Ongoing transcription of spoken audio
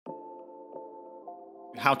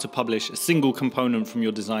How to publish a single component from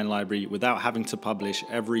your design library without having to publish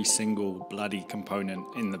every single bloody component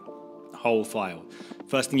in the whole file.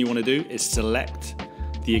 First thing you want to do is select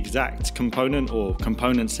the exact component or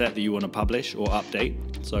component set that you want to publish or update.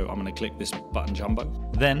 So I'm going to click this button jumbo.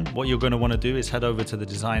 Then what you're going to want to do is head over to the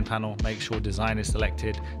design panel, make sure design is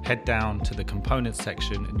selected, head down to the components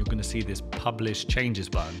section, and you're going to see this publish changes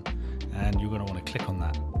button, and you're going to want to click on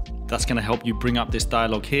that. That's going to help you bring up this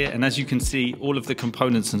dialog here, and as you can see, all of the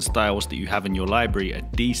components and styles that you have in your library are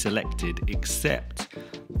deselected except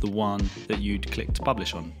the one that you'd click to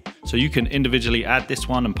publish on. So you can individually add this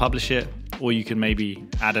one and publish it, or you can maybe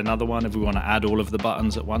add another one if we want to add all of the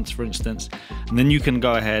buttons at once, for instance. And then you can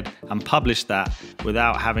go ahead and publish that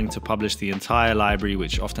without having to publish the entire library,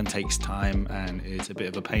 which often takes time and is a bit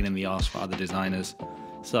of a pain in the ass for other designers.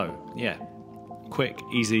 So yeah, quick,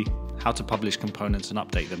 easy, how to publish components and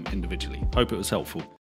update them individually. Hope it was helpful.